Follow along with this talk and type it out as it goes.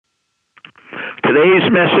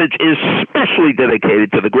Today's message is specially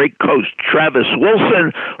dedicated to the Great Coast Travis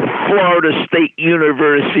Wilson, Florida State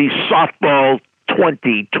University softball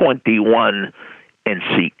 2021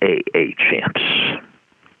 NCAA champs.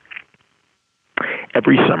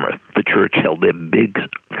 Every summer, the church held their big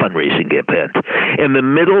fundraising event. In the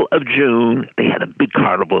middle of June, they had a big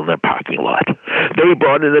carnival in their parking lot. They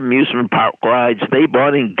brought in amusement park rides, they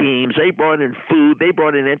brought in games, they brought in food, they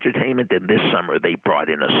brought in entertainment, and this summer they brought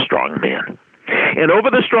in a strongman. And over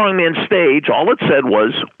the strongman stage, all it said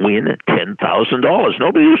was, win $10,000.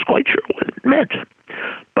 Nobody was quite sure what it meant.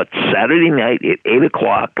 But Saturday night at 8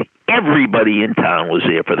 o'clock, everybody in town was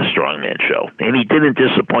there for the strongman show, and he didn't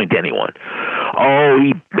disappoint anyone. Oh,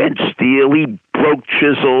 he bent steel, he broke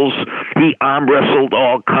chisels, he arm wrestled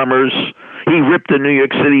all comers, he ripped the New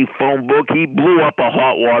York City phone book, he blew up a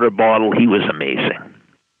hot water bottle. He was amazing.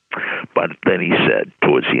 But then he said,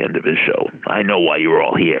 towards the end of his show, I know why you're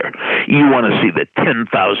all here. You want to see the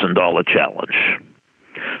 $10,000 challenge.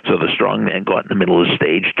 So the strongman got in the middle of the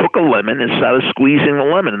stage, took a lemon, and started squeezing the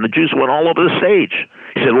lemon, and the juice went all over the stage.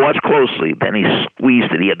 He said, watch closely. Then he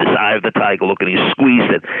squeezed it. He had this eye of the tiger look, and he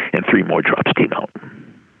squeezed it, and 3 more drops came out.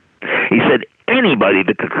 He said, anybody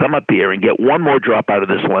that could come up here and get 1 more drop out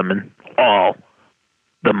of this lemon, all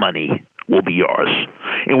the money will be yours.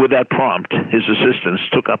 And with that prompt, his assistants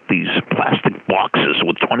took up these plastic boxes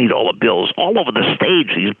with $20 bills all over the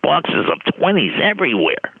stage, these boxes of 20s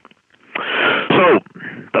everywhere. So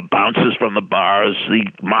the bouncers from the bars, the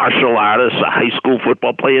martial artists, the high school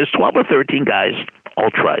football players, 12 or 13 guys,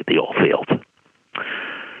 all tried. They all failed.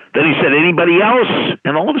 Then he said, anybody else?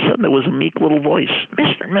 And all of a sudden there was a meek little voice,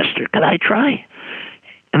 Mister, could I try?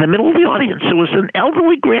 In the middle of the audience, there was an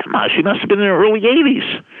elderly grandma. She must have been in her early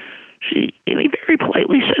 80s. And he very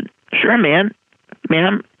politely said, sure, ma'am,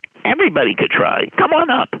 everybody could try. Come on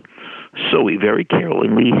up. So he very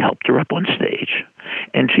carefully helped her up on stage,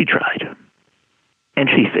 and she tried, and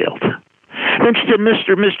she failed. Then she said,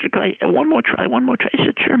 Mister, can I, one more try? He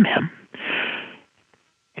said, sure, ma'am.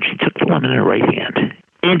 And she took the lemon in her right hand,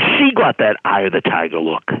 and she got that eye of the tiger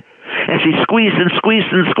look. And she squeezed and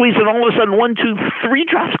squeezed and squeezed, and all of a sudden, 1, 2, 3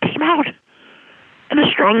 drops came out. And the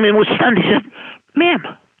strong man was stunned. He said,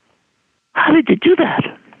 ma'am, how did you do that?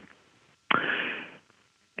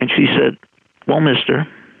 And she said, well, mister,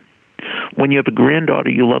 when you have a granddaughter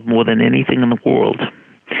you love more than anything in the world,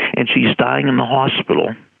 and she's dying in the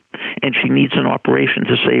hospital, and she needs an operation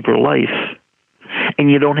to save her life, and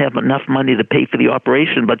you don't have enough money to pay for the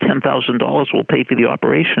operation, but $10,000 will pay for the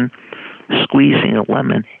operation, squeezing a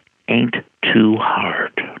lemon ain't too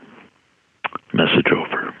hard. Message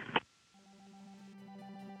over.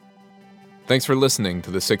 Thanks for listening to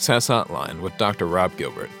the Success Hotline with Dr. Rob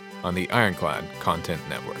Gilbert on the Ironclad Content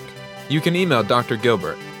Network. You can email Dr.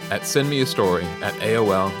 Gilbert at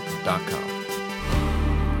sendmeastory@aol.com.